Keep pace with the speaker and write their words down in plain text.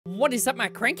What is up, my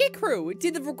cranky crew? It's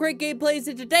either for CrankGameplays,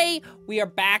 and today we are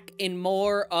back in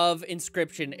more of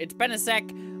Inscription. It's been a sec,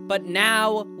 but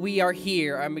now we are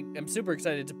here. I'm super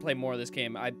excited to play more of this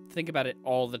game. I think about it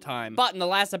all the time. But in the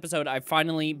last episode, I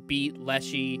finally beat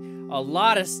Leshy. A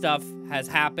lot of stuff has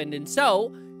happened, and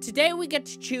so today we get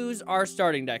to choose our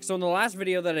starting deck. So in the last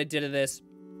video that I did of this,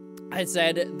 I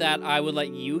said that I would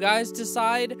let you guys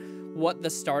decide what the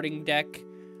starting deck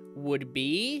would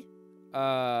be.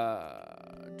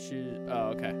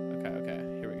 Okay.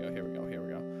 Here we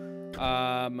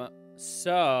go.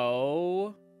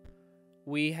 So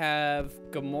we have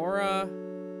Gamora.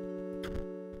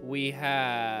 We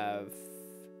have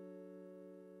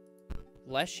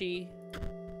Leshy.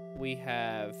 We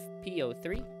have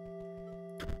PO3.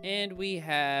 And we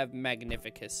have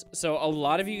Magnificus. So a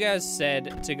lot of you guys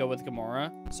said to go with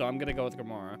Gamora, so I'm gonna go with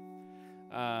Gamora.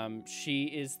 She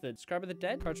is the Scribe of the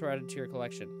Dead. Cards were added to your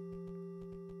collection.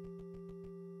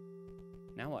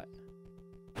 Now what?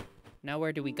 Now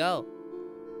where do we go?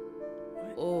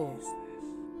 What is this?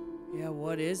 Yeah,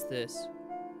 what is this?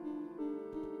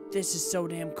 This is so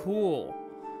damn cool.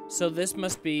 So this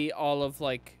must be all of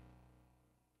like...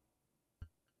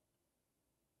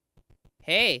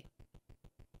 Hey.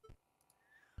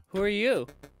 Who are you?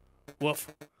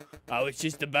 Woof. I was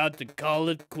just about to call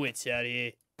it quits out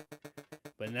here.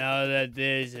 But now that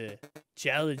there's a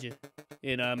challenger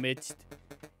in our midst,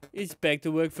 it's back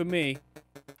to work for me.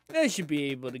 I should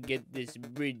be able to get this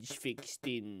bridge fixed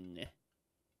in.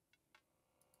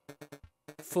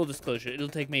 Full disclosure, it'll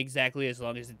take me exactly as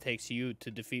long as it takes you to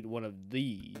defeat one of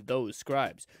those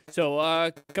scribes.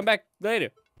 So, come back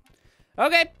later.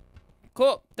 Okay,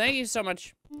 cool. Thank you so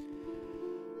much.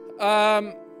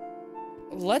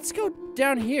 Let's go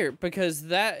down here, because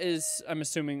that is, I'm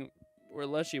assuming, where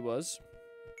Leshy was.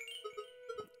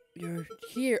 You're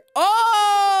here.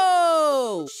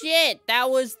 Oh! Shit, that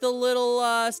was the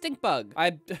little, stink bug.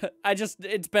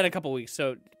 It's been a couple weeks,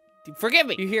 so forgive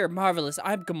me. You're here, marvelous.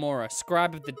 I'm Gamora,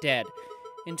 Scribe of the Dead.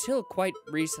 Until quite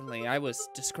recently, I was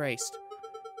disgraced.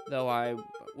 Though I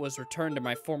was returned to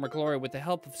my former glory with the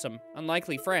help of some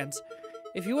unlikely friends.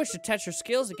 If you wish to test your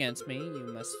skills against me,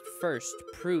 you must first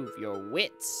prove your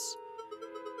wits.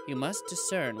 You must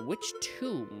discern which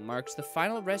tomb marks the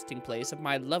final resting place of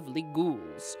my lovely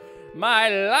ghouls. My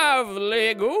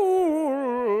lovely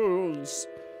ghouls!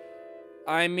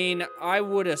 I mean, I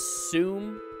would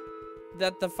assume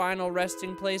that the final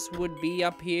resting place would be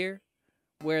up here,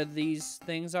 where these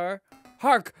things are.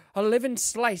 Hark! A living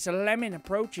slice of lemon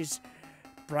approaches.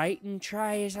 Bright and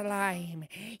try as a lime.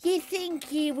 You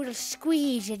think you will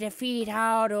squeeze a defeat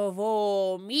out of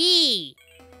old me?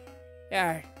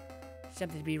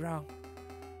 Something to be wrong.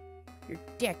 Your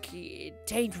deck, it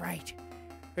ain't right.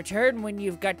 Return when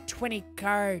you've got 20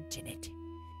 cards in it.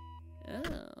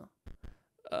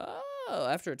 Oh,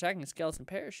 after attacking, skeleton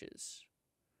perishes.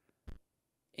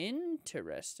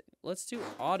 Interesting. Let's do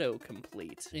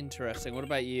auto-complete. Interesting. What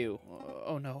about you?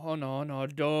 Oh no.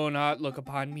 Do not look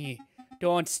upon me.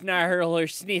 Don't snarl or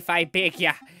sniff, I beg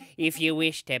ya. If you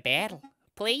wish to battle,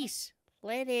 please,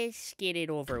 let us get it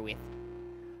over with.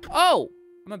 Oh!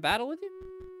 I'm gonna battle with you?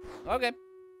 Okay.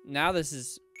 Now this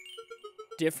is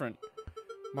different.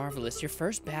 Marvelous, your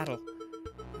first battle.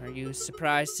 Are you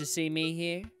surprised to see me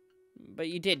here? But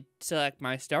you did select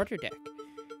my starter deck.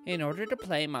 In order to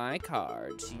play my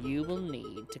cards, you will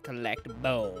need to collect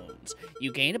bones.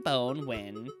 You gain a bone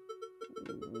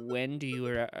why do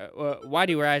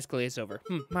your eyes glaze over?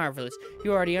 Marvelous.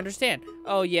 You already understand.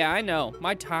 Oh yeah, I know.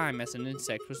 My time as an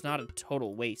insect was not a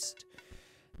total waste.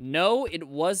 No, it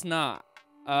was not.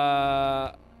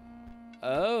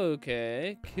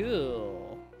 Okay,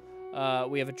 cool.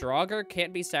 We have a Draugr,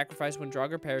 can't be sacrificed. When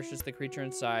Draugr perishes, the creature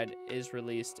inside is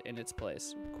released in its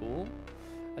place. Cool.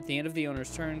 At the end of the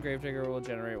owner's turn, Gravedigger will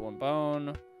generate 1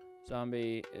 bone.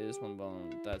 Zombie is 1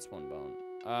 bone. That's 1 bone.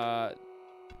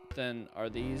 Then are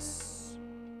these...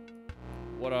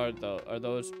 What are those? Are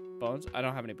those bones? I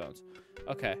don't have any bones.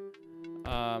 Okay.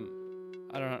 I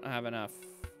don't have enough.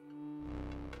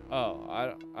 Oh, I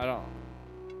don't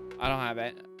have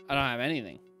it. I don't have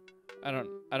anything. I don't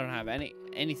have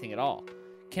anything at all.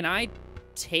 Can I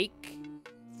take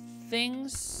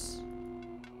things?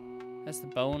 That's the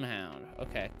Bone Hound.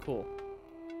 Okay, cool.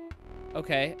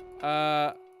 Okay,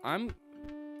 I'm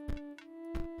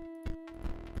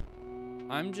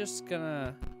just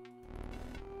gonna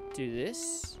do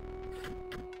this.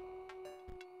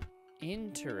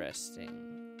 Interesting.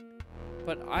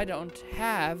 But I don't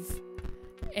have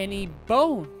any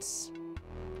bones.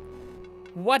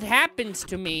 What happens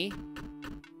to me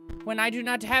when I do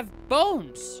not have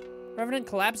bones? Revenant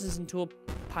collapses into a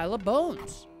pile of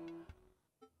bones.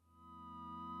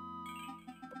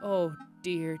 Oh,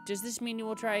 dear. Does this mean you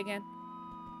will try again?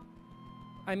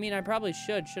 I mean, I probably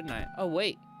should, shouldn't I? Oh,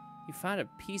 wait. You found a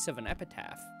piece of an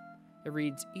epitaph. It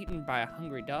reads, eaten by a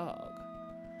hungry dog.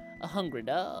 A hungry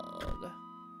dog.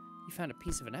 You found a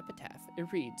piece of an epitaph. It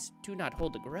reads, do not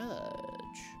hold a grudge.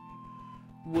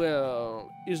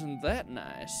 Well, isn't that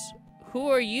nice? Who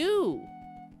are you?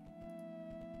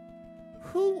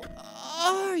 Who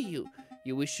are you?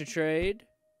 You wish to trade?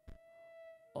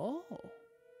 Oh.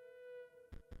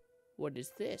 What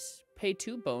is this? Pay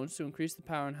 2 bones to increase the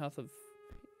power and health of...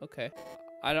 Okay.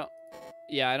 I don't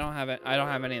have it. I don't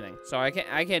have anything. So I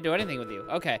can't do anything with you.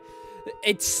 Okay.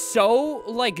 It's so,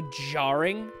 like,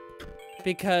 jarring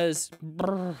because...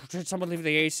 Did someone leave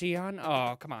the AC on?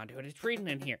 Oh, come on, dude. It's freezing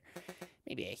in here.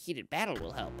 Maybe a heated battle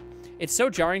will help. It's so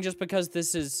jarring just because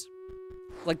this is...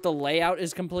 Like, the layout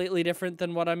is completely different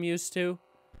than what I'm used to.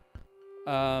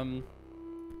 I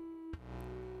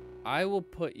will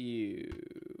put you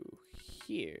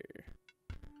here.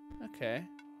 Okay.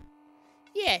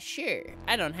 Yeah, sure.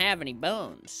 I don't have any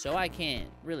bones, so I can't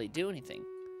really do anything.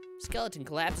 Skeleton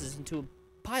collapses into a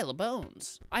pile of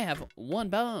bones. I have 1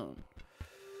 bone.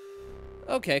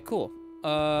 Okay, cool.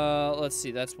 Let's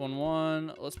see. That's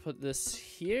 1. Let's put this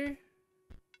here.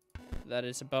 That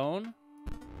is a bone.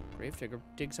 Gravedigger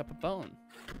digs up a bone.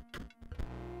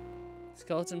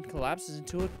 Skeleton collapses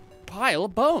into a pile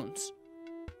of bones.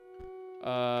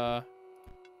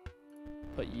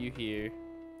 Put you here.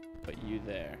 Put you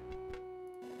there.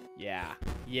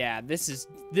 Yeah, this is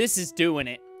doing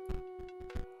it.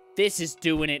 This is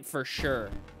doing it for sure.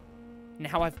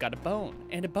 Now I've got a bone,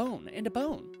 and a bone, and a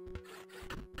bone.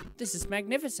 This is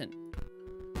magnificent.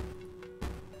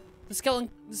 The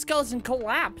skeleton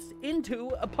collapsed into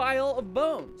a pile of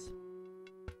bones.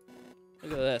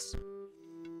 Look at this.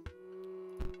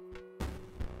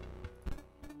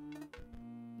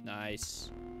 Nice.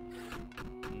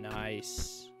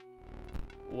 Nice.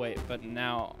 Wait, but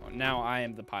now I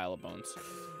am the pile of bones.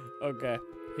 Okay.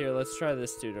 Here, let's try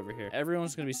this dude over here.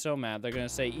 Everyone's gonna be so mad. They're gonna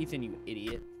say, Ethan, you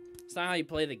idiot. It's not how you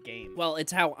play the game. Well,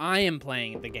 it's how I am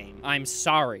playing the game. I'm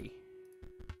sorry.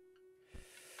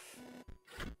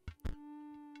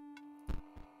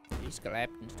 He's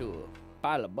collapsed into a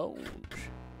pile of bones.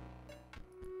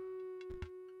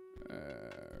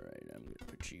 Alright, I'm gonna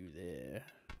put you there.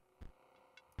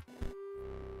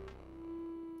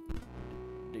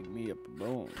 Dig me up a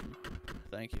bone.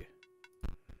 Thank you.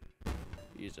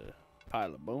 He's a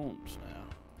pile of bones now.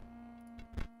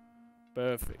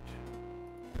 Perfect.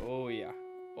 Oh yeah.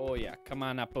 Oh yeah. Come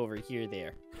on up over here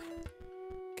there.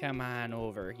 Come on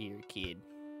over here, kid.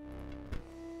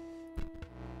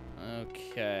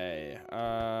 Okay.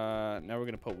 Now we're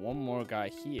gonna put 1 more guy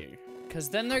here. Cause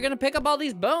then they're gonna pick up all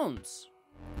these bones.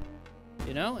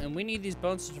 You know? And we need these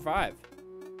bones to survive.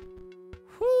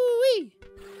 Whoo-wee!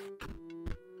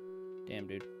 Damn,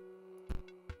 dude.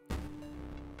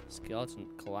 Skeleton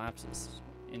collapses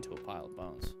into a pile of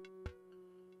bones.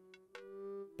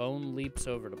 Bone leaps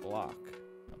over to block.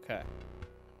 Okay.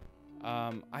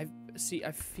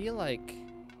 I feel like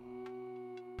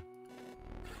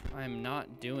I'm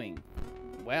not doing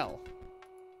well.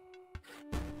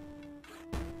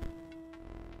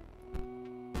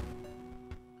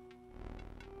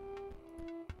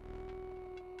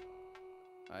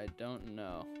 I don't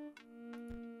know.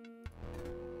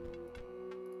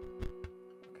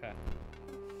 Okay.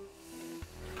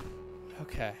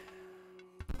 Okay.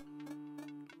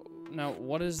 Now,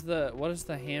 what does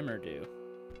the hammer do?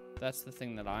 That's the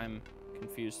thing that I'm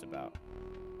confused about.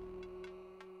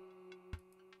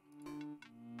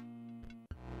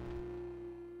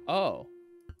 Oh.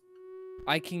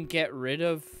 I can get rid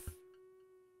of...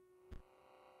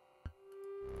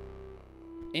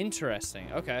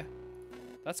 Interesting. Okay.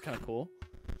 That's kind of cool.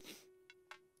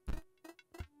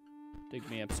 Dig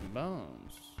me up some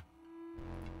bones.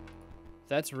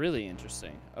 That's really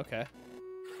interesting. Okay.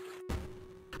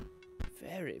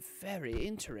 Very, very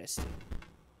interesting.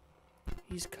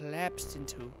 He's collapsed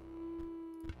into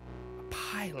a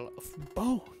pile of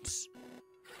bones.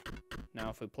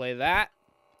 Now if we play that,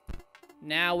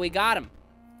 now we got him.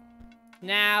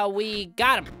 Now we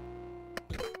got him.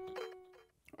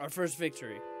 Our first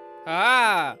victory.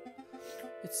 Ah!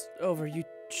 It's over. You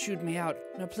chewed me out.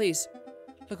 Now please,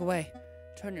 look away.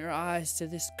 Turn your eyes to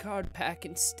this card pack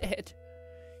instead.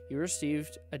 You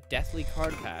received a deathly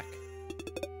card pack.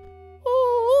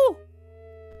 Ooh!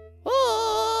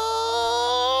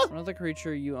 Ooh! When another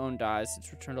creature you own dies,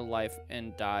 it's returned to life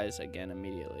and dies again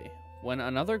immediately. When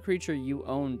another creature you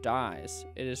own dies,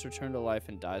 it is returned to life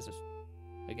and dies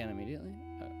again immediately?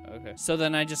 Okay. So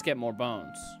then I just get more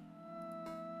bones.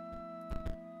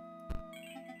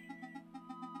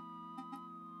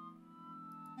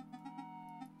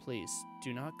 Please,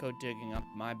 do not go digging up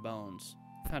my bones.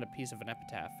 Found a piece of an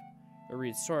epitaph. It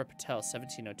reads Sora Patel,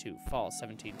 1702, fall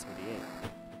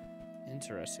 1778.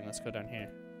 Interesting. Let's go down here.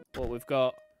 Well, we've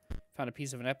got found a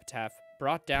piece of an epitaph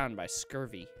brought down by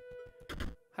scurvy.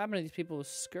 How many of these people with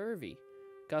scurvy?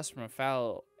 Gust from a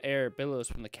foul air billows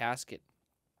from the casket.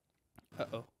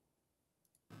 Uh-oh.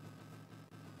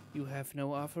 You have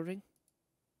no offering?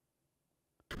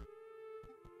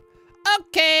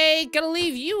 Okay, gonna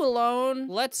leave you alone.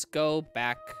 Let's go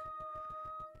back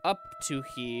up to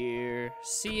here.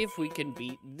 See if we can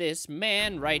beat this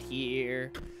man right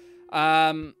here.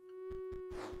 I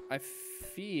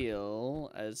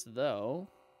feel as though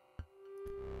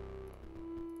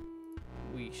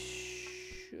we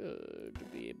should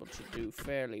be able to do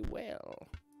fairly well.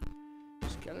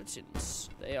 Skeletons,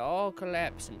 they all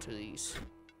collapse into these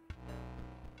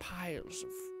piles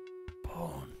of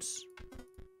bones.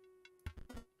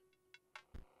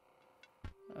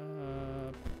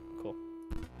 Cool.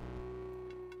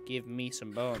 Give me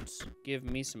some bones. Give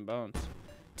me some bones.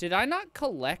 Did I not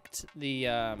collect the,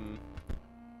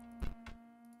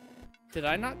 Did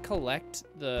I not collect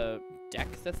the deck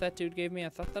that dude gave me? I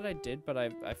thought that I did, but I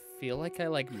feel like I,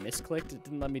 like, misclicked. It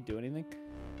didn't let me do anything.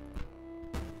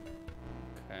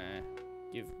 Okay.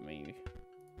 Give me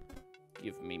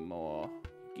more.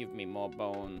 Give me more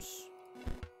bones.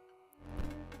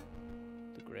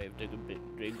 The grave digger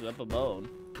digs up a bone.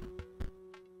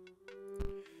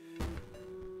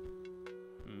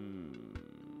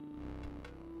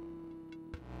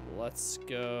 Let's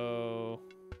go.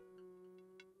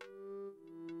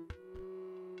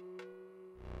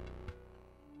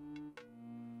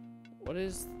 What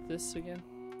is this again?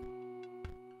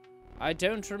 I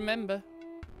don't remember.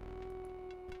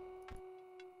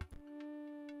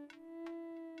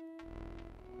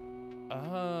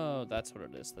 Oh, that's what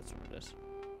it is. That's what it is.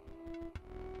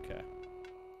 Okay.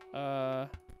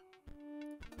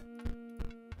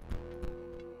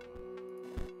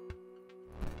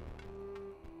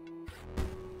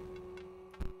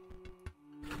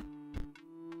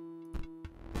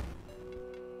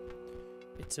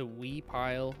 It's a wee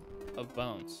pile of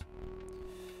bones.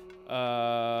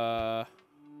 Let's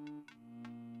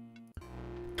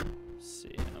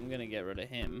see, I'm gonna get rid of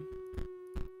him.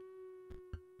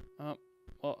 Oh,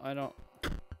 well, I don't.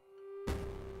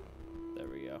 There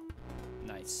we go.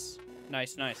 Nice.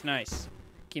 Nice, nice, nice.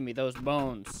 Give me those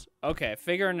bones. Okay,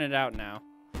 figuring it out now.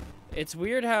 It's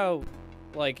weird how,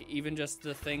 like, even just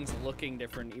the things looking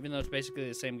different, even though it's basically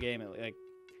the same game, it, like,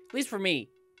 at least for me,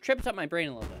 trips up my brain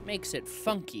a little bit. Makes it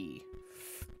funky.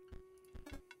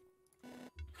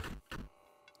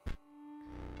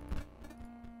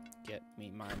 Get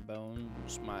me my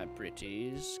bones, my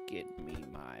pretties. Get me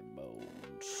my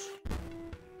bones.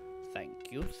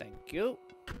 Thank you, thank you.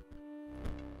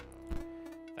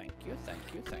 Thank you,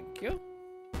 thank you, thank you.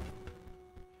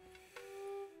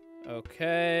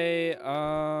 Okay,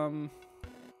 I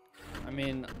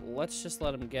mean, let's just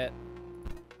let him get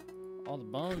all the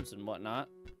bones and whatnot.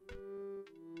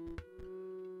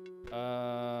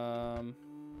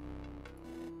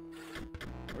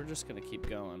 We're just gonna keep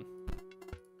going.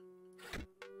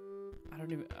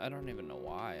 I don't even know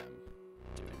why I'm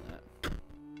doing that.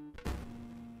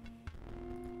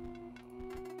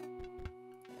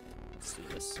 Let's do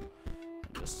this. And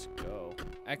just go.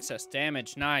 Excess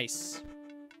damage, nice.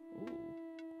 Ooh.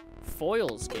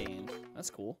 Foils gained.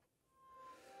 That's cool.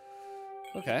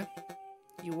 Okay.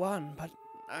 You won, but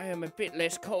I am a bit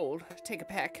less cold. Take a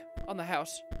pack on the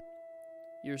house.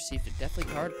 You received a deathly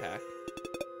card pack.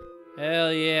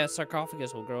 Hell yeah,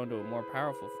 sarcophagus will grow into a more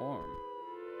powerful form.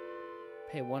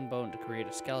 Pay 1 bone to create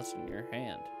a skeleton in your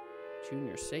hand.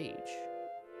 Junior Sage.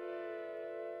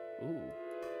 Ooh.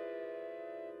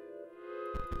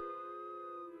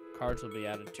 Cards will be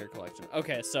added to your collection.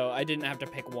 Okay, so I didn't have to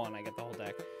pick one. I get the whole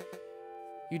deck.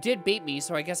 You did beat me,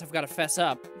 so I guess I've got to fess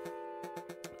up.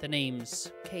 The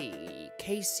name's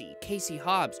Casey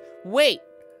Hobbs. Wait!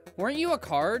 Weren't you a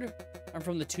card? I'm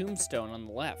from the tombstone on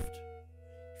the left.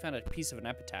 You found a piece of an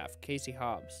epitaph. Casey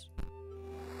Hobbs.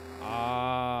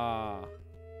 Ah.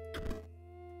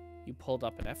 You pulled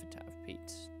up an epitaph,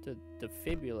 Pete. The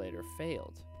defibrillator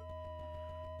failed.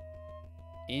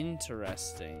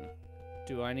 Interesting.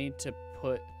 Do I need to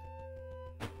put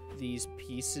these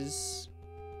pieces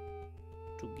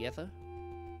together?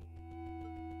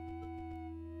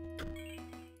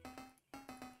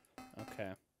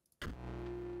 Okay.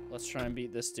 Let's try and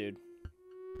beat this dude.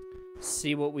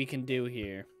 See what we can do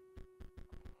here.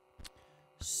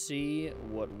 See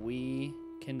what we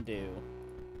can do.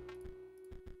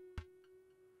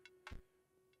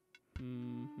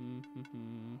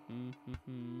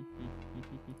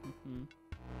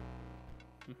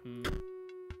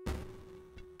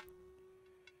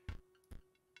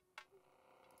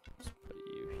 Let's put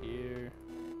you here.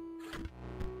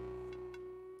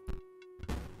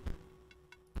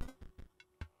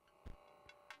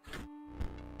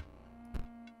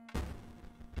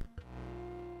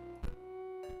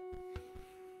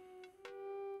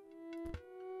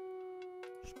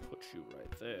 Just put you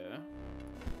right there.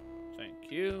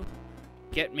 Thank you.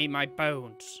 Get me my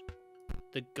bones.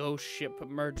 The ghost ship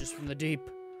emerges from the deep.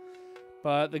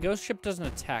 But the ghost ship doesn't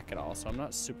attack at all, so I'm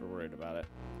not super worried about it.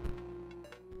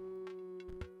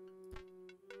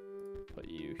 Put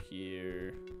you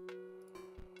here.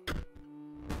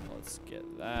 Let's get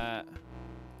that.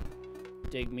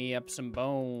 Dig me up some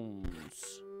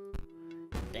bones.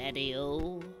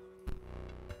 Daddy-o.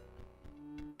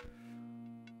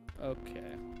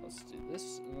 Okay, let's do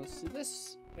this, and let's do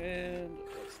this, and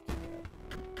let's do that.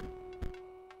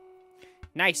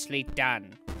 Nicely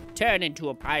done. Turn into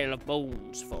a pile of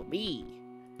bones for me.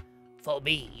 For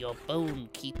me, your bone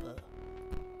keeper.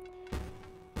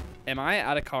 Am I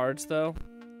out of cards, though?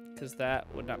 Because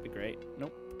that would not be great.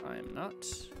 Nope, I am not.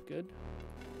 Good.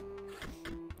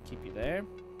 Keep you there.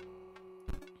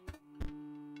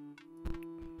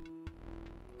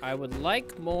 I would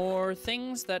like more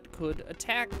things that could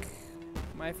attack,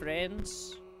 my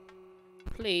friends.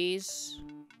 Please.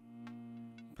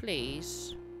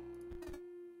 Please.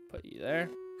 Put you there.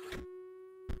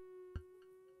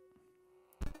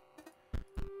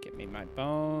 Get me my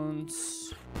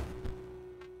bones.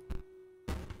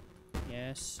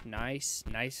 Yes, nice.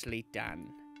 Nicely done.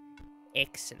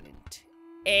 Excellent.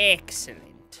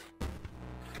 Excellent.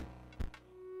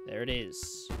 There it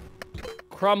is.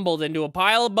 Crumbled into a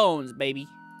pile of bones, baby.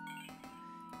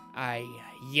 Aye,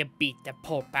 you beat the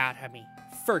pulp out of me.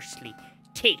 Firstly,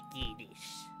 take ye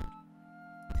this.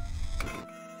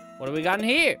 What do we got in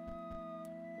here?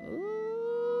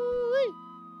 Ooh,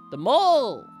 the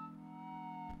mole.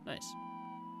 Nice.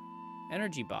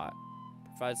 Energy bot.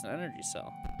 Provides an energy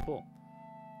cell. Cool.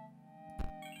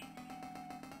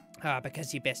 Ah,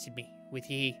 because you bested me. With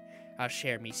ye, I'll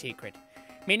share me secret.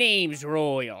 Me name's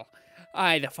Royal.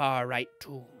 I the far right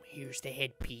tomb. Here's the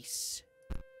headpiece.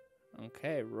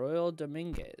 Okay, Royal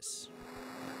Dominguez.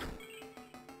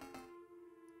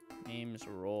 Name's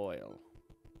Royal.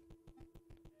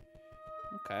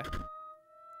 Okay.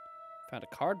 Found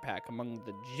a card pack among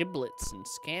the giblets and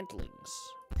scantlings.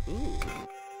 Ooh.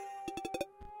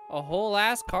 A whole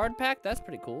ass card pack? That's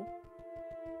pretty cool.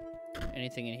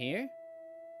 Anything in here?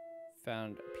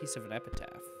 Found a piece of an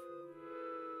epitaph.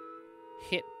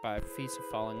 Hit by a piece of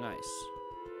falling ice.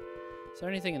 Is there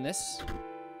anything in this?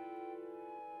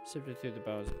 Sifted through the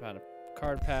bones and found a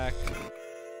card pack.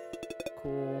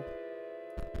 Cool.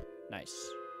 Nice.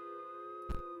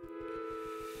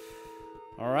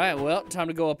 Alright, well, time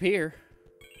to go up here.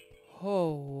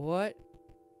 Oh, what?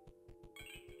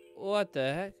 What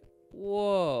the heck?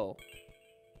 Whoa.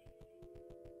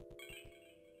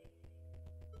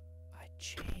 I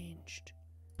changed.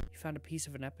 You found a piece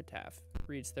of an epitaph.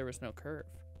 Reads there was no curve.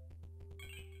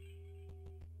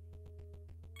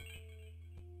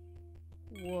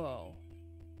 Whoa.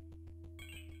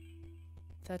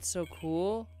 That's so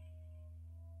cool.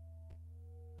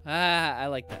 Ah, I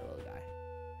like that little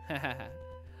guy.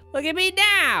 Look at me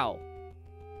now!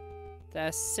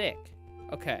 That's sick.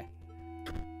 Okay.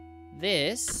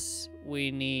 This we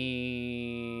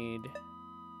need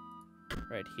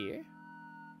right here.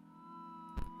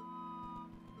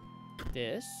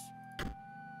 This.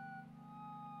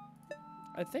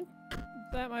 I think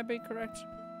that might be correct.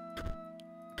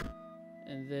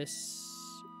 And this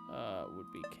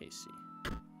would be Casey.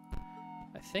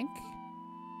 I think.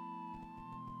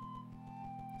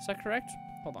 Is that correct?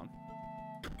 Hold on.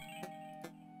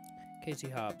 Casey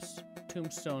Hobbs.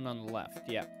 Tombstone on the left.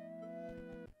 Yeah.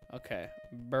 Okay.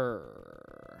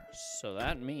 Brr. So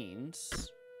that means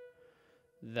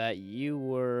that you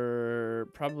were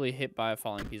probably hit by a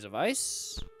falling piece of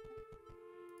ice.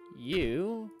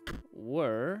 You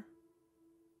were...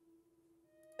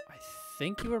 I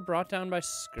think you were brought down by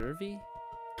scurvy.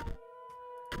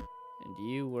 And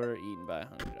you were eaten by a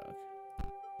hungry dog.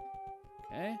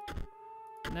 Okay.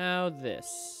 Now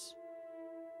this.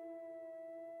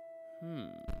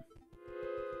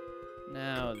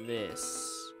 Now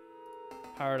this.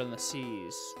 Powered on the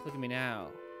seas. Look at me now.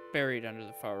 Buried under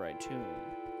the far right tomb.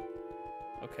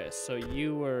 Okay, so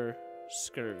you were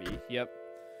scurvy. Yep.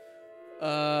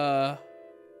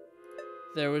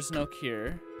 There was no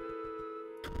cure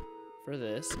for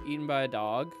this. Eaten by a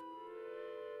dog.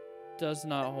 Does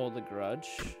not hold a grudge,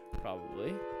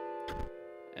 probably.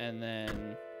 And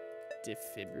then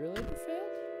defibrillator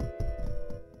failed?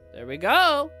 There we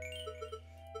go.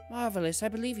 Marvelous. I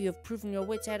believe you have proven your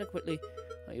wits adequately.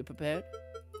 Are you prepared?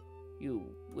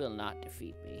 You will not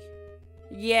defeat me.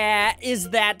 Yeah, is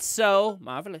that so?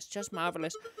 Marvelous, just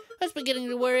marvelous. I was beginning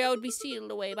to worry I would be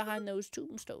sealed away behind those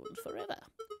tombstones forever.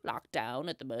 Locked down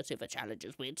at the mercy of a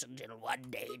challenger's wits until one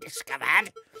day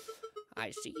discovered.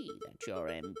 I see that your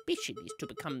ambition is to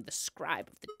become the scribe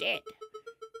of the dead.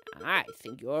 I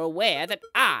think you're aware that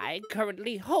I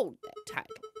currently hold that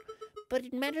title. But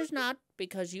it matters not,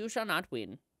 because you shall not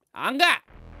win. Anga!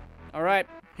 Alright,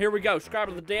 here we go. Scribe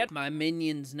of the dead. My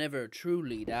minions never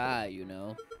truly die, you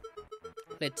know.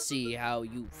 Let's see how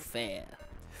you fare.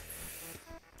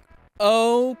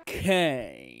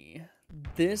 Okay.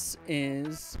 This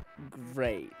is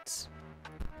great.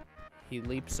 He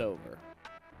leaps over.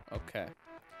 Okay.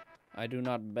 I do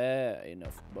not bear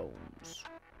enough bones.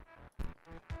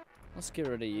 Let's get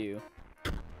rid of you.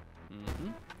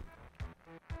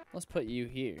 Let's put you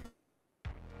here.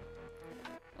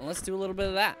 And let's do a little bit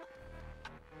of that.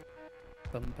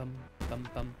 Bum bum bum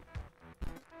bum.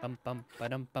 Bum bum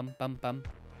ba-dum bum bum bum.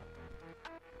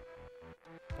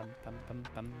 Bum bum bum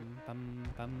bum bum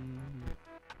bum.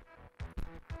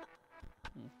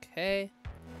 Okay.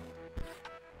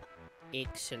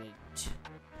 Excellent.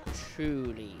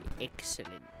 Truly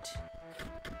excellent.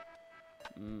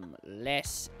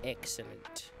 Less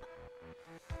excellent.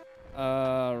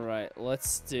 Alright,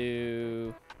 let's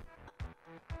do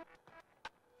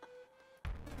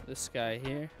this guy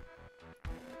here.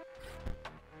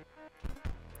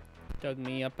 Dug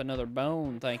me up another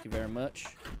bone, thank you very much.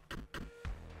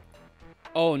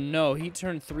 Oh no, he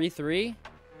turned 3-3?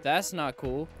 That's not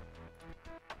cool.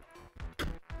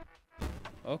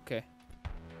 Okay.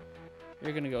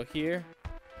 You're gonna go here.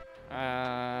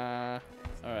 Alright.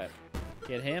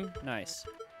 Get him? Nice.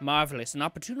 Marvelous. An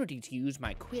opportunity to use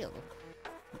my quill.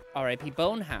 R.I.P.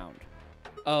 Bonehound.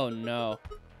 Oh no.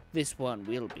 This one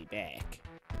will be back.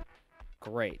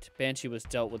 Great. Banshee was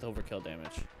dealt with overkill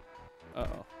damage.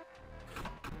 Uh-oh.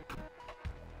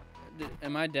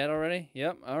 Am I dead already?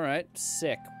 Yep. Alright.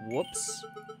 Sick. Whoops.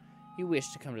 You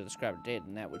wish to come to the scribe of dead,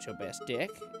 and that was your best deck?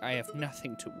 I have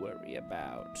nothing to worry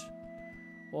about.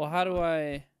 Well, how do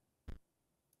I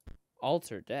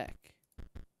alter deck?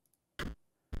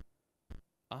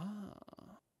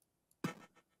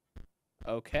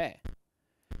 Okay.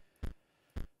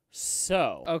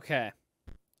 So, okay.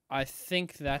 I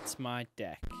think that's my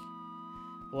deck.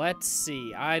 Let's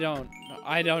see. I don't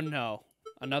know.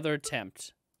 Another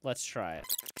attempt. Let's try it.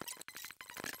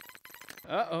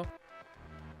 Uh-oh.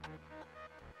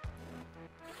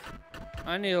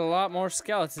 I need a lot more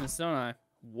skeletons, don't I?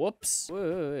 Whoops.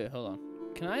 Wait, hold on.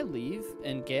 Can I leave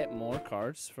and get more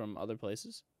cards from other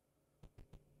places?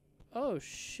 Oh,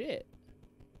 shit.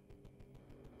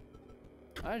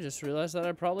 I just realized that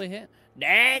I probably hit.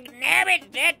 Dag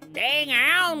nabbit, that dang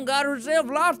hound got herself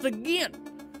lost again.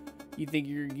 You think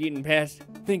you're getting past?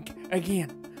 Think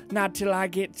again. Not till I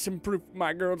get some proof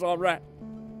my girl's all right.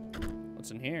 What's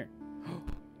in here?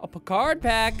 A card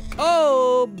pack.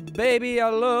 Oh, baby, I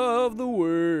love the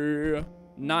way.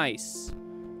 Nice.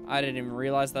 I didn't even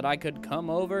realize that I could come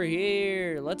over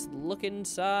here. Let's look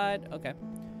inside. Okay.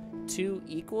 2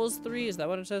 equals 3. Is that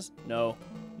what it says? No.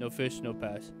 No fish, no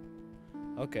pass.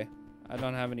 Okay. I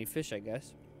don't have any fish, I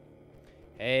guess.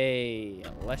 Hey,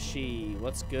 Leshy,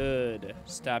 what's good?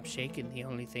 Stop shaking. The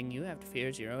only thing you have to fear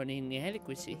is your own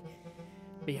inadequacy.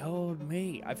 Behold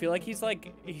me. I feel like he's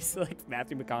like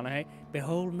Matthew McConaughey.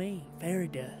 Behold me, fairy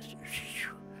dust.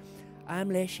 I'm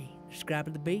Leshy, scribe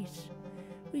of the beast.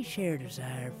 We share a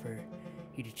desire for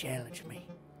you to challenge me.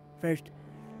 First,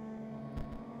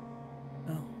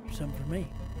 oh, some for me.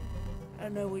 I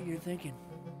know what you're thinking.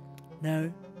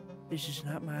 No, this is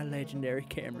not my legendary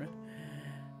camera.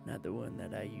 Not the one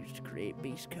that I used to create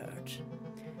beast cards.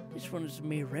 This one is a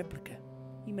mere replica.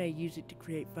 You may use it to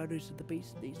create photos of the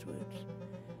beast of these woods.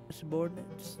 The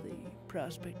subordinates, the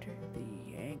prospector,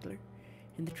 the angler,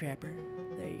 and the trapper,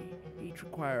 they each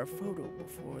require a photo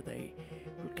before they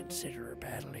will consider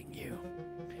battling you.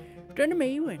 Return to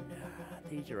me when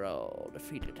these are all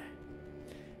defeated.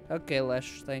 Okay,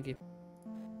 Lesh, thank you.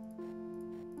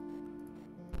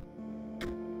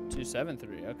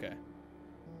 273, okay.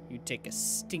 You take a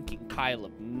stinking pile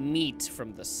of meat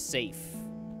from the safe.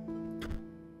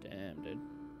 Damn, dude.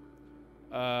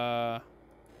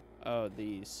 Oh,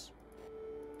 these.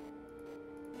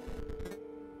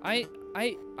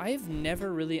 I've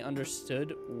never really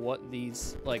understood what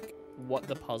these, like, what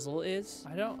the puzzle is.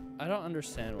 I don't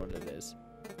understand what it is.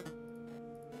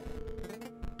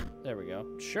 There we go.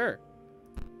 Sure.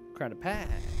 Crown a pack.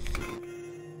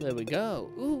 There we go.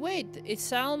 Ooh, wait, it's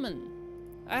salmon.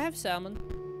 I have salmon.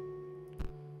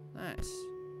 Nice.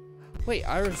 Wait,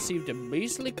 I received a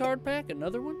beastly card pack?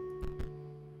 Another one?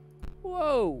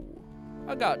 Whoa.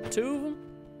 I got 2 of them.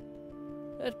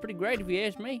 That's pretty great if you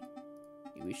ask me.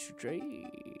 You wish to trade?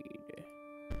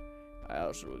 I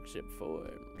also accept foils.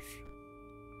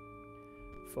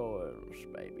 Foils,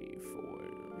 baby,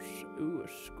 foils. Ooh, a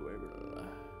squirrel.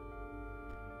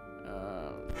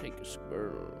 I'll take a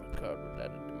squirrel. Card was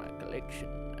added to my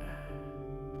collection.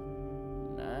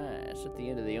 Nice. At the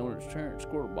end of the owner's turn,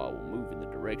 squirrel ball will move in the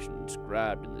direction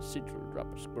inscribed in the sigil.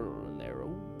 Drop a squirrel in their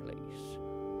own place.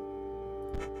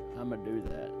 I'm gonna do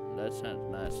that. That sounds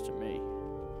nice to me.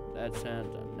 That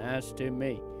sounds nice to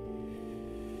me.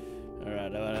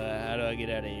 Alright, how do I get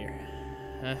out of here?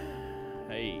 Huh?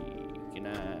 Hey, can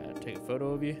I take a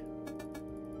photo of you?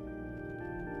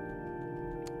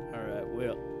 Alright,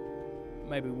 well,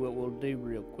 maybe what we'll do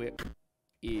real quick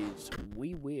is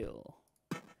we will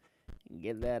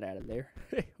get that out of there.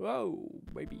 Whoa,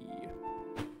 baby.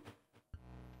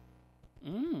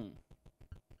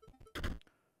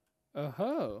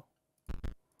 Oh.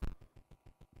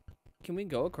 Can we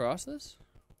go across this?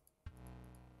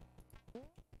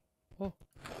 Oh.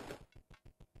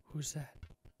 Who's that?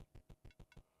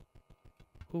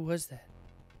 Who was that?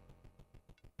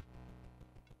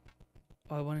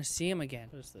 Oh, I want to see him again.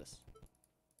 What is this?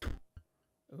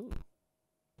 Ooh.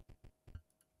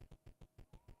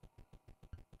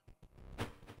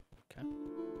 Okay.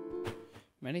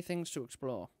 Many things to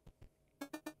explore.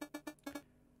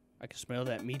 I can smell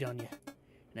that meat on you.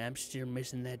 And I'm still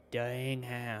missing that dang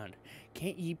hound.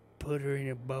 Can't you put her in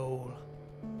a bowl?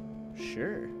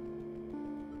 Sure.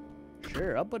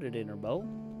 Sure, I'll put it in her bowl.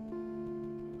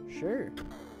 Sure.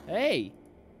 Hey!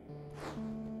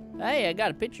 Hey, I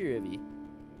got a picture of you.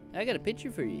 I got a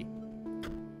picture for you.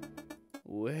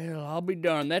 Well, I'll be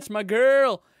darned. That's my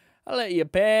girl. I'll let you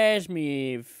pass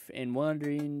me and wander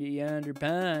into yonder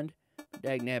pond.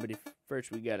 Dagnabbit,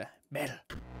 first we gotta battle.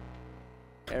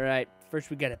 Alright, first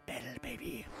we gotta battle,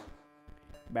 baby.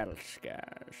 Battle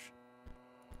scars.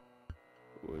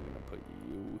 We're gonna put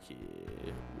you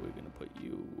here. We're gonna put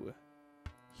you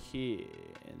here.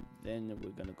 And then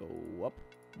we're gonna go up,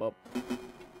 up.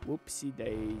 Whoopsie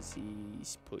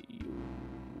daisies. Put you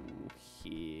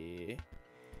here.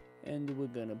 And we're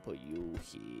gonna put you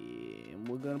here. And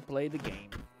we're gonna play the game.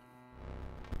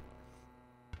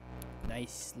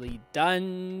 Nicely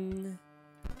done,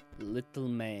 little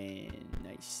man.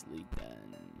 Nicely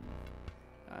done.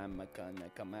 I'm gonna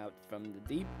come out from the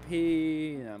deep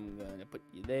here. I'm gonna put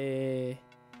you there.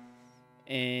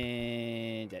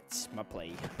 And that's my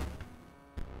play.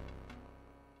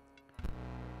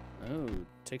 Oh,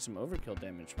 take some overkill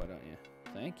damage, why don't you?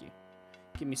 Thank you.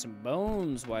 Give me some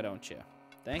bones, why don't you?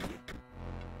 Thank you.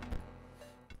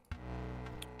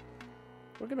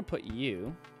 We're gonna put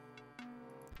you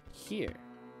here.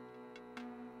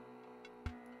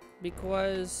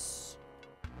 Because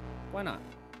why not?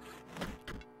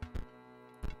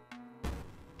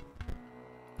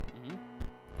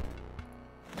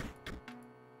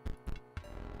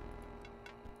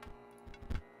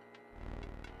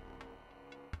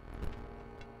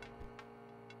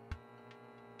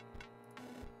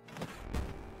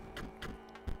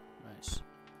 Nice.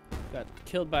 Got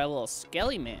killed by a little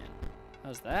skelly man.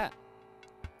 How's that?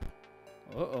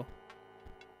 Uh-oh.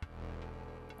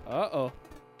 Uh-oh.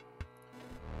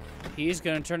 He's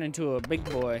gonna turn into a big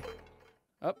boy.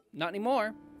 Oh, not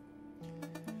anymore.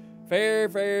 Fair,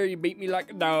 fair, you beat me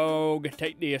like a dog.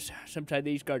 Take this. Sometimes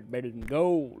these cards are better than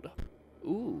gold.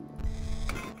 Ooh.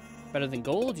 Better than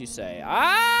gold, you say?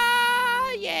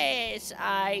 Ah, yes,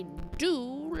 I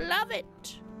do love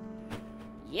it.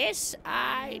 Yes,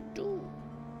 I do.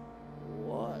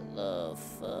 What the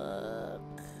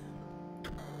fuck?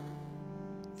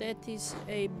 That is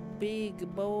a big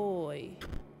boy.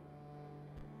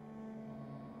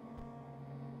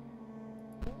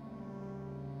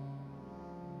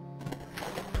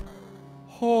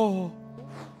 Oh,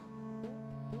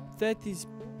 that is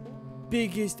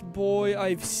biggest boy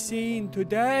I've seen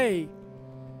today.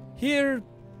 Here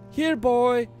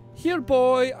boy,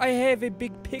 I have a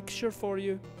big picture for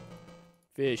you.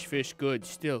 Fish good,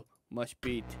 still must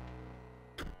beat.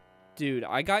 Dude,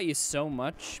 I got you so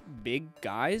much big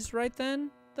guys right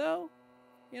then, though,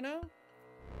 you know?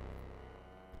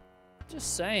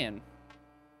 Just saying.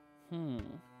 Do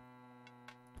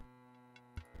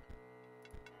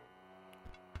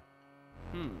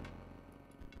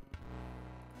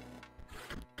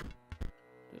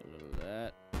a little of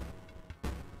that.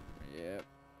 Yep.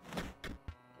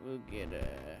 We'll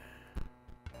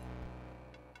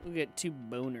get 2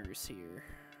 boners here.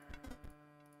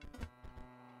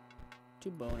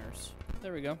 2 boners.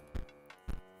 There we go.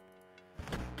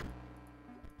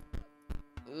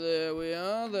 There we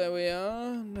are, there we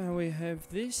are. Now we have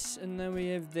this, and now we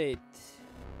have that.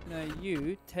 Now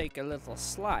you take a little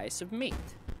slice of meat.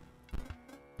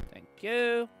 Thank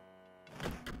you.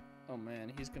 Oh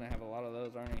man, he's gonna have a lot of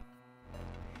those, aren't he?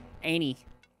 Ain't he?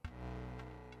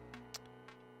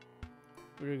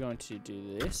 We're going to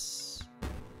do this.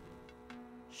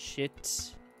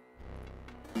 Shit.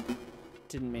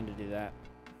 Didn't mean to do that.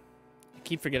 I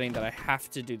keep forgetting that I have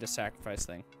to do the sacrifice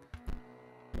thing.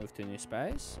 Move to new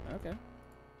space? Okay.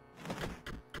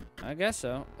 I guess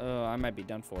so. Oh, I might be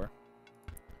done for.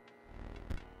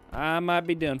 I might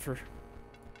be done for.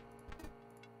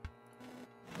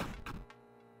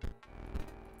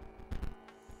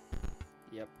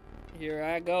 Yep. Here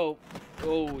I go.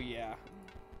 Oh, yeah.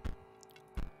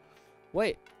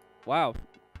 Wait. Wow.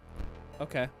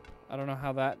 Okay. I don't know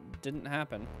how that didn't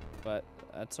happen, but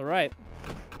that's all right.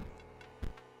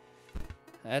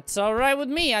 That's all right with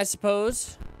me, I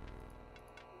suppose.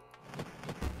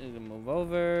 Need to move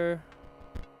over.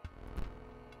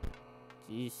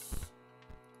 Jeez.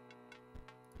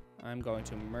 I'm going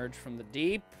to emerge from the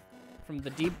deep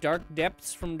dark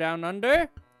depths from down under.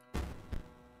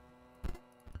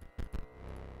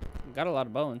 Got a lot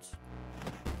of bones.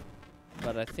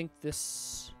 But I think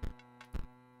this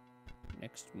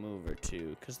next move or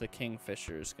two, because the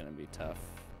kingfisher is going to be tough.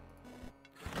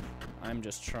 I'm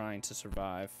just trying to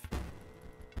survive.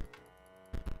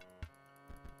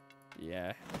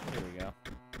 Yeah, here we go.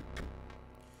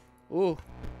 Ooh.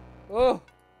 Oh!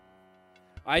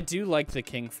 I do like the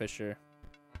kingfisher.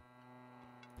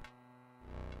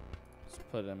 Let's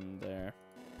put him there.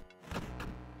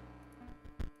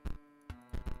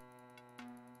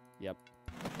 Yep.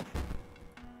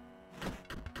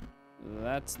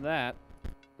 That's that.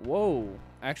 Whoa.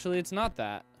 Actually, it's not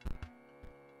that.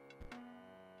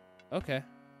 Okay.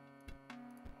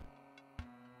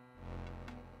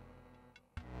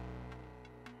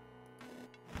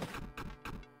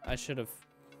 I should have.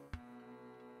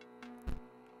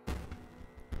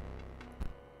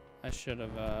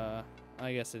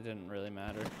 I guess it didn't really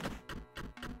matter.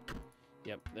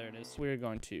 Yep, there it is. We're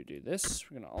going to do this.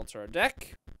 We're going to alter our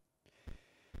deck.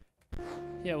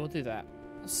 Yeah, we'll do that.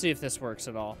 Let's see if this works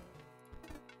at all.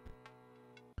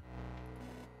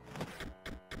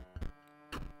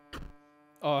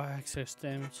 Oh, excess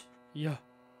damage. Yeah.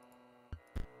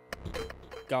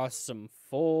 Got some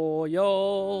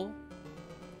foil.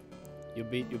 You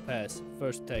beat, you pass.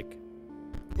 First take.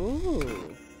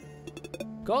 Ooh.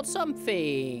 Got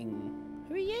something.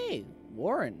 Who are you?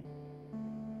 Warren.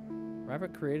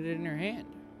 Rabbit created in your hand.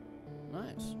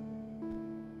 Nice.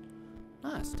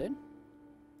 Nice, dude.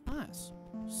 Nice.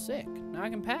 Sick. Now I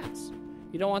can pass.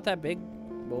 You don't want that big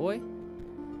boy?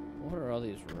 What are all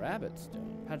these rabbits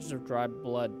doing? Patches of dry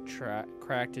blood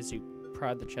cracked as you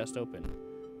pried the chest open.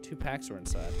 2 packs were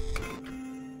inside.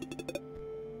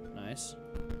 Nice.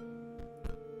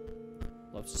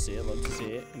 Love to see it, love to see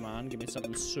it. Come on, give me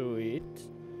something sweet.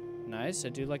 Nice, I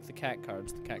do like the cat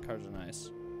cards. The cat cards are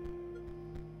nice.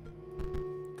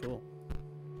 Cool.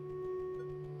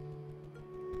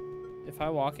 If I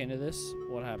walk into this,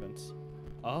 what happens?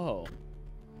 Oh.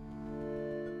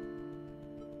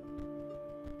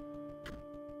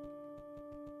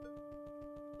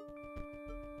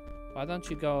 Why don't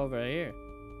you go over here?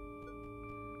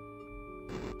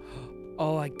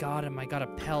 Oh, I got him. I got a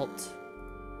pelt.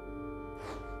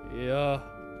 Yeah.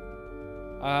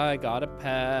 I got a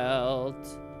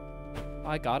pelt.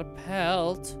 I got a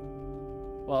pelt.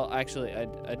 Well, actually, I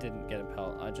didn't get a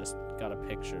pelt. I just got a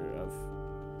picture of...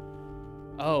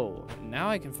 Oh, now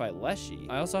I can fight Leshy.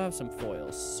 I also have some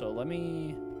foils, so let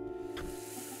me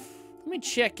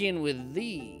check in with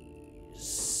these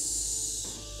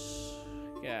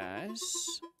guys.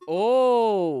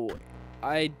 Oh,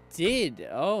 I did.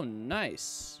 Oh,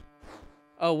 nice.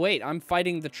 Oh, wait, I'm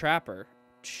fighting the trapper.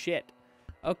 Shit.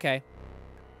 Okay.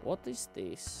 What is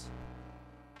this?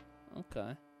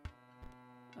 Okay.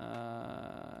 I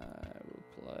will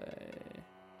play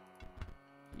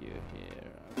you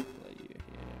here. I'll play you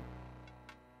here.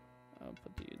 I'll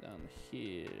put you down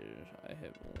here. I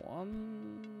have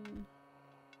one.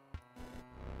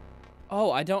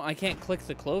 Oh, I can't click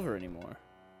the clover anymore.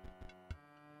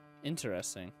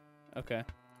 Interesting. Okay.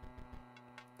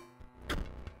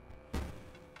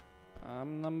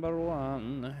 I'm number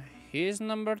 1. He's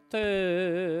number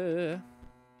 2.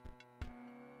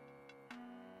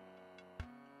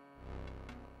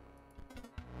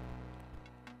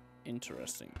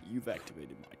 Interesting. You've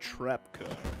activated my trap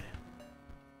card.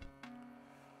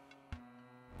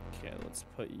 Okay, let's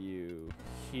put you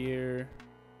here.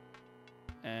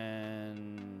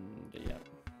 And yep.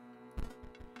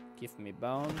 Give me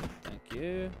bone. Thank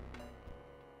you.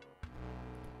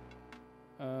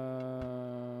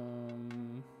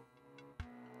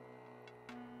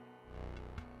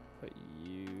 Put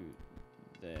you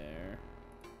there.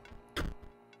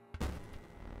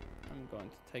 I'm going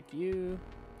to take you.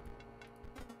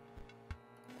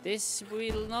 This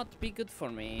will not be good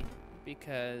for me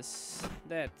because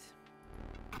that.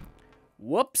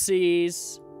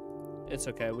 Whoopsies. It's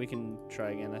okay. We can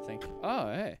try again, I think. Oh,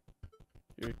 hey.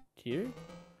 You're here?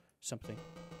 Something.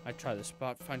 I try the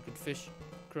spot. Find good fish.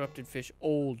 Corrupted fish.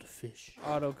 Old fish.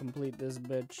 Autocomplete this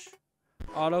bitch.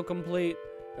 Autocomplete.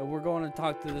 And we're going to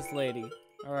talk to this lady.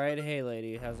 Alright, hey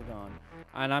lady, how's it going?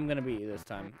 And I'm gonna beat you this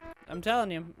time. I'm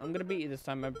telling you, I'm gonna beat you this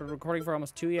time. I've been recording for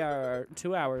almost 2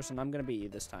 hours, and I'm gonna beat you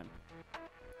this time.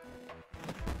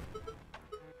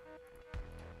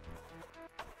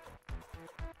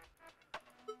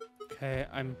 Okay,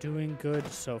 I'm doing good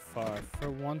so far.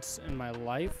 For once in my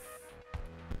life,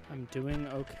 I'm doing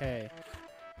okay.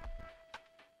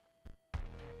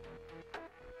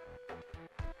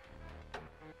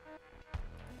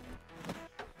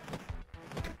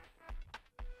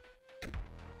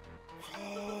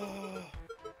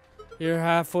 You're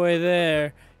halfway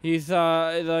there. You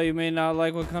thought, though you may not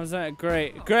like what comes out.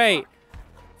 Great. Great.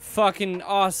 Fucking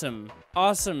awesome.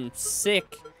 Awesome.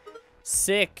 Sick.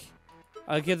 Sick.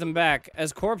 I'll get them back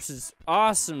as corpses.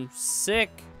 Awesome.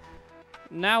 Sick.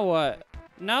 Now what?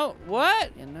 No,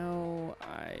 what? You know,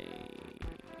 I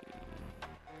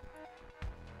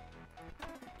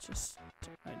just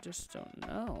don't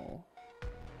know.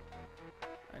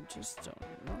 I just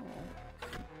don't know.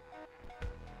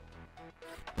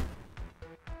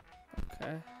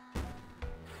 Okay.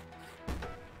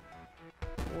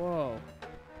 Whoa.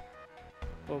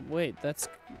 But wait, that's...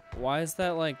 Why is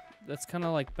that like... That's kind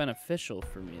of like beneficial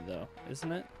for me though,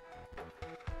 isn't it?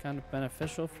 Kind of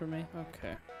beneficial for me?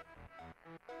 Okay.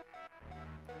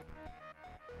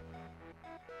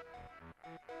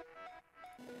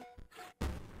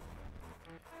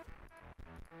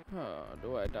 Oh,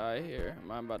 do I die here?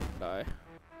 Am I about to die?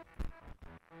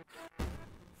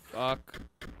 Fuck.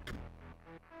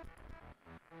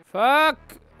 Fuck!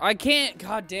 I can't!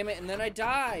 God damn it, and then I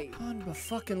die!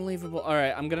 Unfucking-leavable.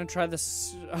 Alright, I'm gonna try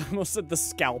this... I almost said the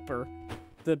scalper.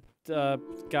 The,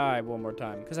 guy one more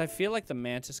time. Because I feel like the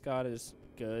mantis god is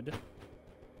good.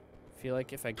 I feel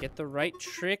like if I get the right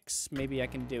tricks, maybe I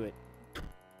can do it.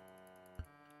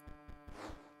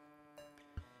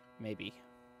 Maybe.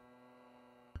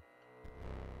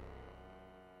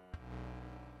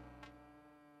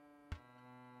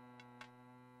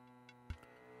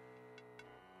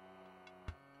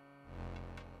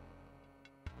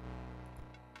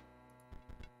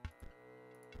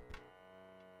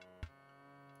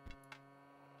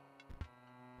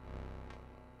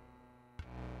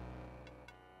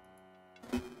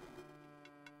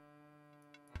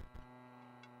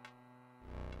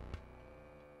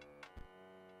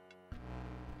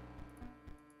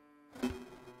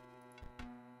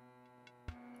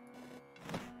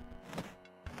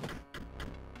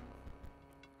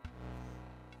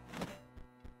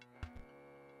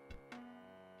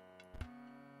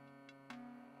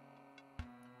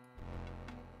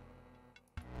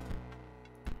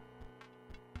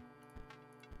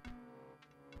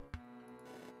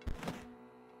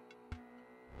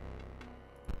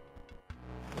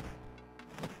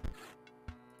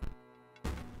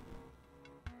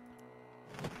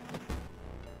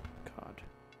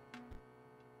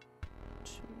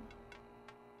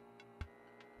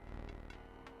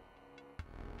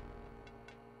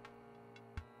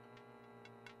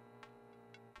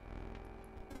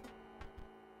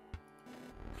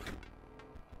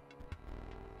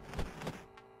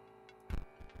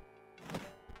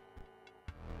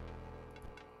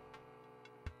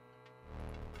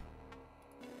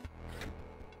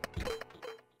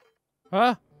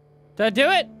 Huh? Did I do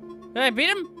it? Did I beat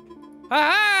him?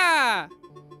 Ha ha!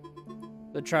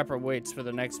 The trapper waits for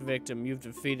the next victim. You've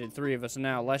defeated 3 of us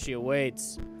now. Leshy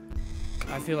awaits.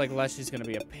 I feel like Leshy's gonna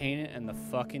be a pain in the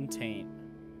fucking taint.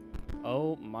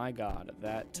 Oh my god,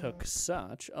 that took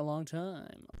such a long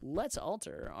time. Let's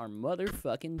alter our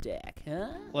motherfucking deck,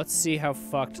 huh? Let's see how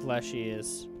fucked Leshy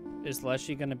is. Is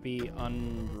Leshy gonna be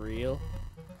unreal?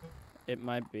 It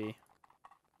might be.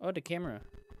 Oh, the camera.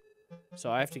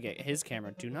 So I have to get his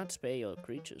camera. Do not spay your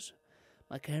creatures.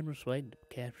 My camera's waiting to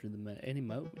capture them at any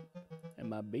moment, and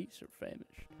my beasts are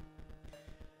famished.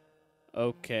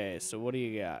 Okay, so what do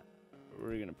you got?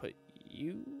 We're gonna put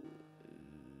you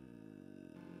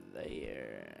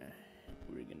there.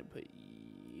 We're gonna put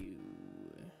you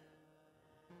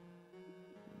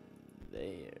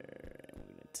there. And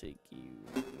we're gonna take you.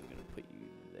 We're gonna put you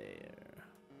there.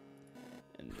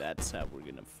 And that's how we're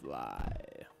gonna fly.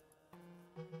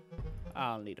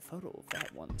 I'll need a photo of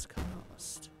that one's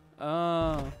cost.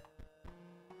 Oh.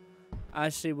 I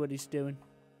see what he's doing.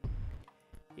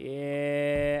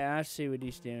 Yeah, I see what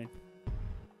he's doing.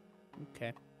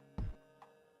 Okay.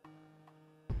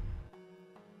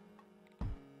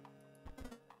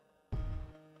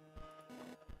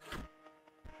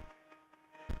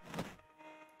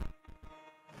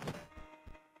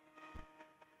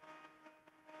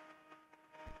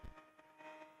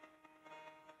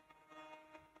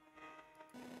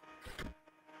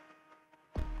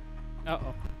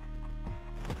 Uh-oh.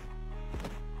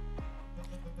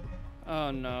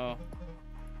 Oh, no.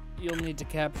 You'll need to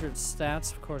capture its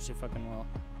stats? Of course you fucking will.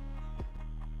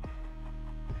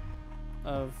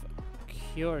 Of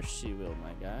course you will,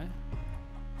 my guy.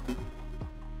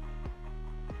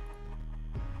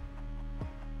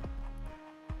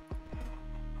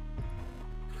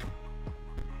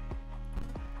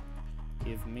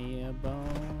 Give me a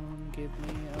bone, give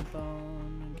me a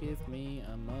bone, give me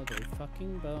a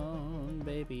motherfucking bone,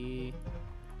 baby.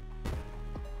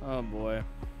 Oh boy.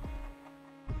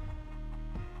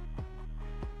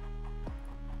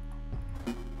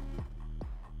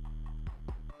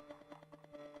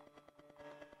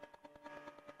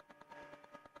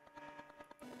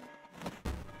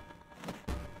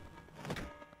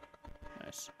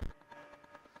 Nice.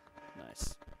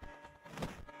 Nice.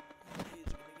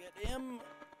 He's gonna get him.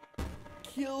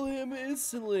 Kill him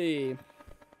instantly.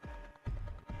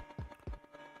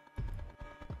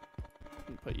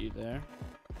 Put you there.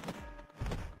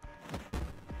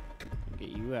 Get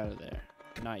you out of there.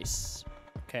 Nice.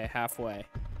 Okay, halfway.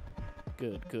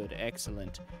 Good, good,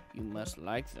 excellent. You must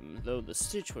like them. Though the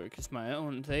stitchwork is my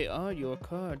own, they are your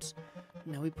cards.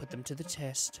 Now we put them to the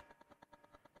test.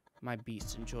 My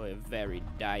beasts enjoy a varied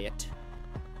diet.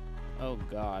 Oh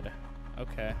god.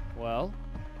 Okay, well.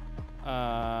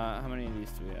 How many of these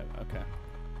do we have? Okay.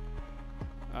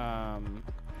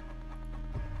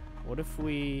 What if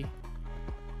we...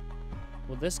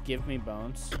 Will this give me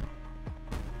bones?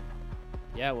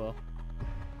 Yeah, it will.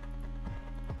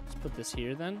 Let's put this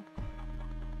here then.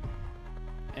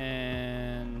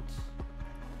 And...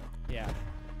 yeah.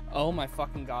 Oh my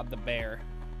fucking god, the bear.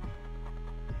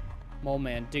 Mole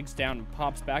man digs down and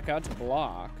pops back out to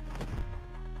block.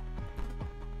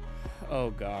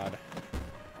 Oh god.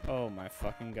 Oh my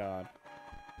fucking god.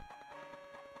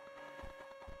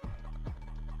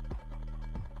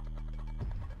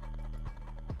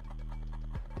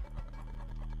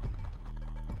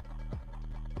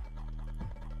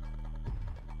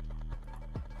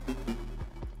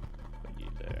 Put you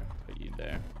there. Put you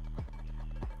there.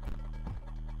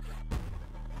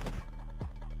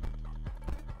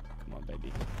 Come on,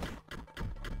 baby.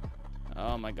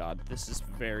 Oh my god, this is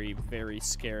very, very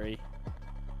scary.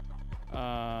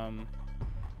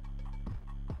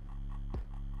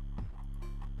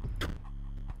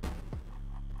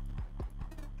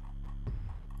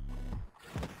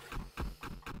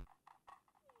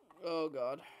 Oh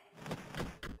god.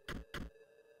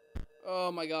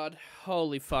 Oh my god.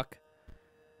 Holy fuck.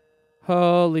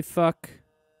 Holy fuck.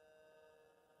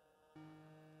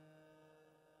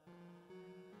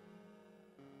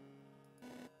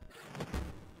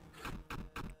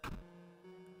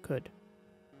 Good.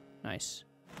 Nice.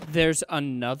 There's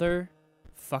another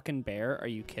fucking bear? Are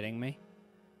you kidding me?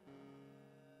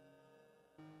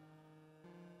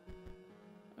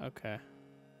 Okay.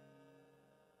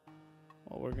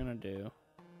 What we're gonna do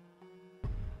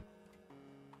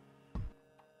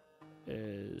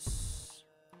is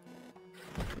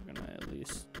we're gonna at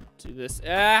least do this.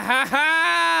 Ah, ha,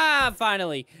 ha!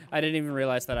 Finally! I didn't even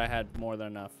realize that I had more than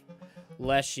enough.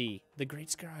 Leshy, the great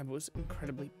scribe, was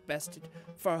incredibly bested.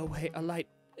 Far away, a light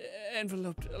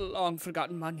enveloped a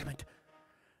long-forgotten monument.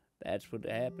 That's what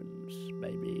happens,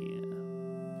 baby.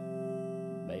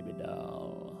 Baby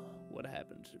doll. What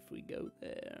happens if we go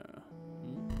there?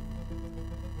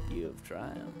 You have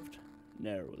triumphed,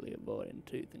 narrowly avoiding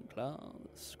tooth and claw.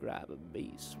 The scribe of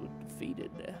beasts was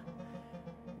defeated.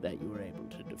 That you were able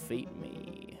to defeat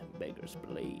me, beggars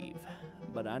believe.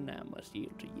 But I now must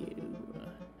yield to you.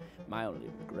 My only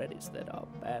regret is that our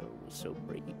battle was so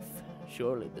brief.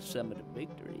 Surely the summit of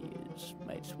victory is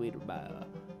made sweeter by a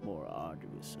more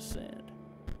arduous ascent.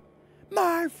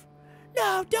 Murph!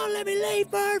 No, don't let me leave,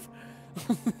 Murph!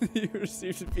 You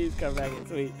received a piece, come back and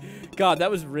sweet. God, that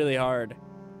was really hard.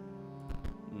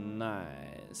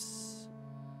 Nice.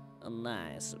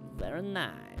 Nice, very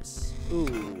nice.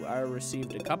 Ooh, I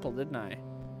received a couple, didn't I?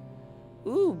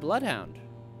 Ooh, Bloodhound.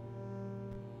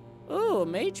 Ooh, a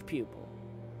Mage Pupil.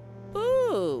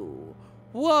 Ooh.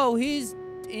 Whoa, he's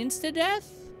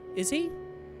insta-death? Is he?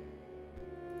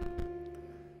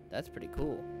 That's pretty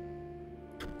cool.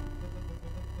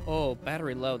 Oh,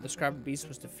 battery low. The Scriber Beast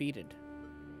was defeated.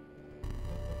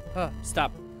 Huh,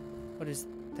 stop. What is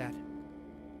that?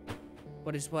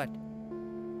 What is what?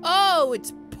 Oh,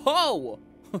 it's Poe!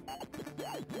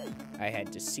 I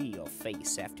had to see your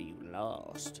face after you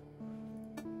lost.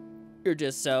 You're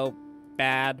just so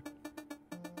bad.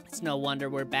 It's no wonder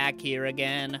we're back here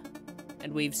again.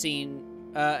 And we've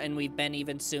been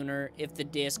even sooner if the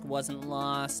disc wasn't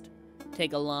lost.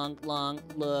 Take a long, long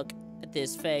look at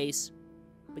this face,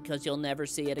 because you'll never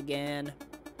see it again.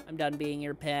 I'm done being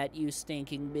your pet, you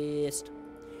stinking beast.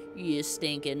 You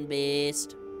stinking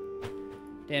beast.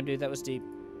 Damn, dude, that was deep.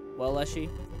 Well, Leshy?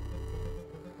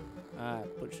 I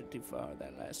pushed it too far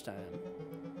that last time.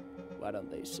 Why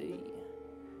don't they see?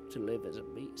 To live as a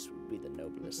beast would be the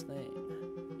noblest thing.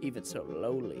 Even so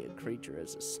lowly a creature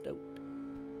as a stoat.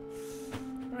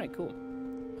 Alright, cool.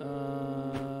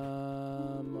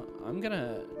 I'm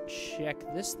gonna check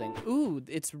this thing. Ooh,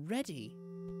 it's ready.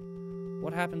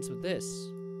 What happens with this?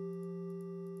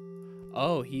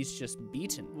 Oh, he's just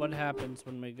beaten. What happens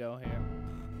when we go here?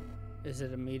 Is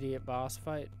it immediate boss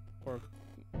fight? Or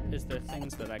is there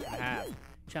things that I can have?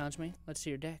 Challenge me? Let's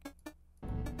see your deck.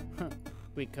 Huh.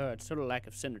 Weak card, sort of lack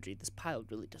of synergy. This pile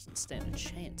really doesn't stand a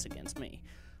chance against me.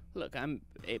 Look, I'm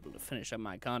able to finish up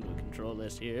my conduit control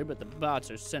list here, but the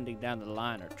bots are sending down the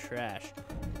line are trash.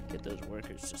 Get those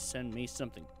workers to send me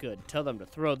something good. Tell them to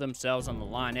throw themselves on the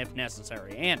line if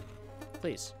necessary. And,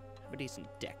 please, have a decent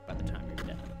deck by the time you're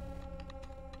done.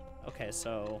 Okay,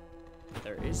 so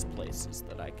there is places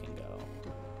that I can go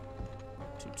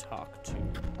to talk to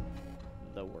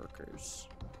the workers.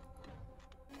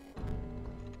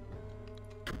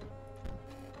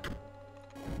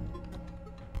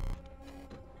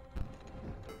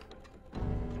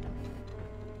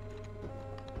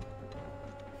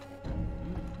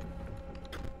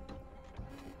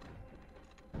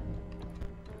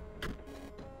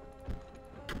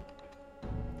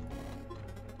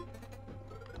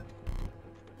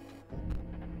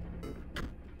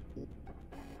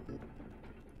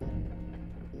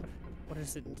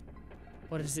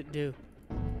 What does it do?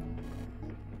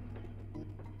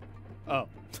 Oh,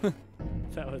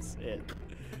 that was it.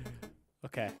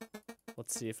 Okay,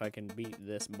 let's see if I can beat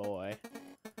this boy.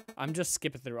 I'm just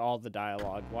skipping through all the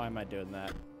dialogue. Why am I doing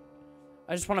that?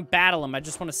 I just want to battle him. I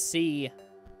just want to see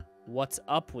what's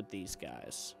up with these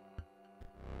guys.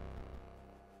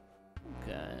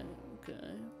 Okay,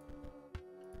 okay.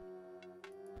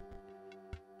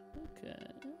 Okay.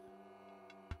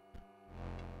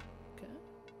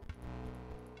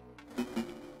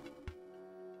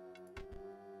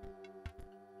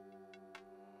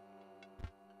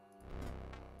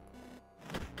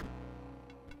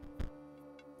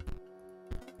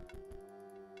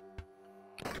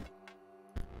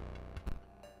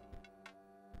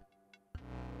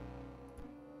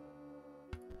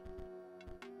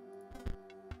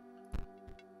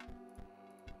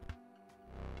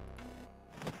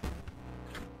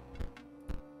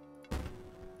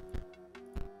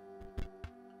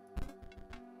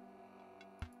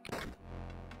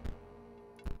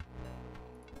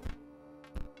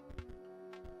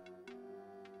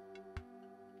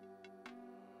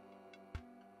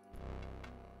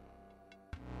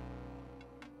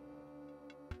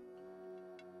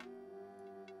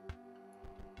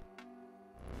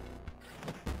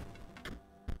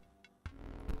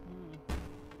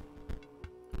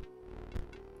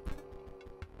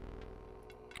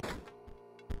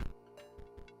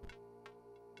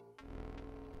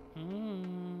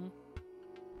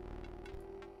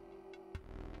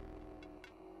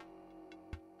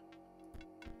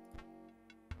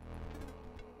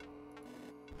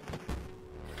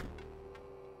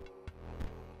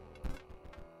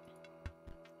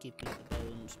 Give me the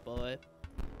bones, boy.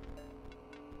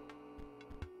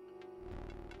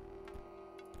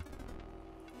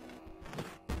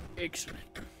 Excellent.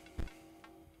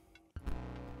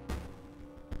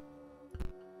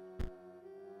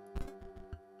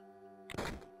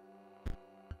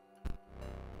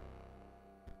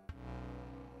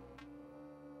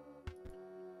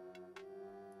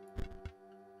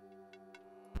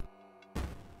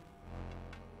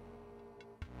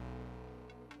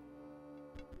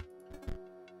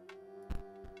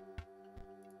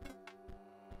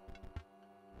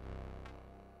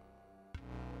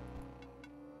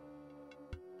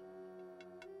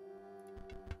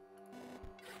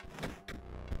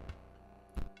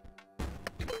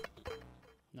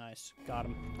 Nice. Got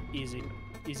him. Easy.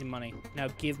 Easy money. Now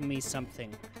give me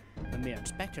something. I'm a mere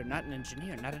inspector, not an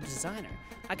engineer, not a designer.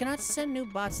 I cannot send new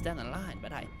bots down the line,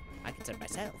 but I can send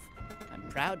myself. I'm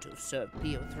proud to have served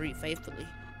PO3 faithfully.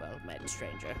 Well met,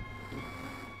 stranger.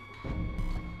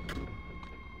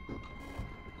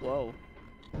 Whoa.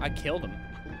 I killed him.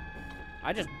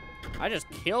 I just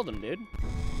killed him, dude.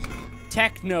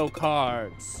 Techno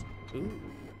cards. Ooh.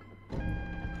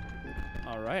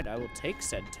 Alright, I will take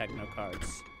said techno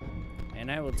cards. And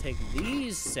I will take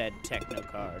these said techno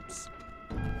cards.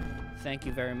 Thank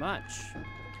you very much.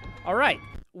 Alright,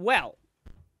 well,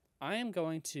 I am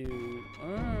going to,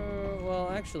 well,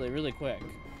 actually, really quick.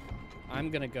 I'm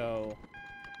gonna go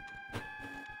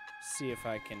see if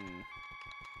I can,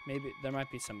 maybe, there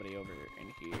might be somebody over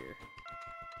in here.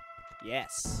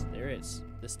 Yes, there is.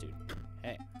 This dude.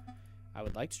 Hey, I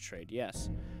would like to trade, yes.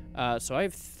 So I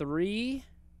have 3.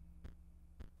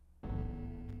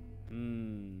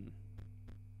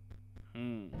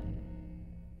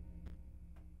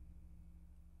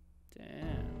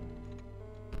 Damn.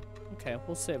 Okay,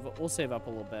 we'll save up a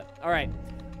little bit. All right,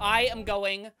 I am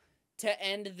going to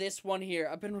end this one here.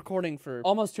 I've been recording for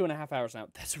almost 2.5 hours now.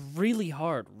 That's really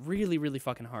hard, really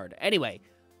fucking hard. Anyway,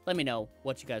 let me know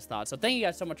what you guys thought. So thank you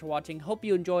guys so much for watching. Hope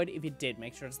you enjoyed. If you did,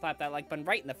 make sure to slap that like button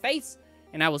right in the face.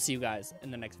 And I will see you guys in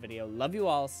the next video. Love you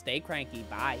all. Stay cranky.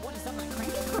 Bye. What is up, my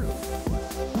cranky crew?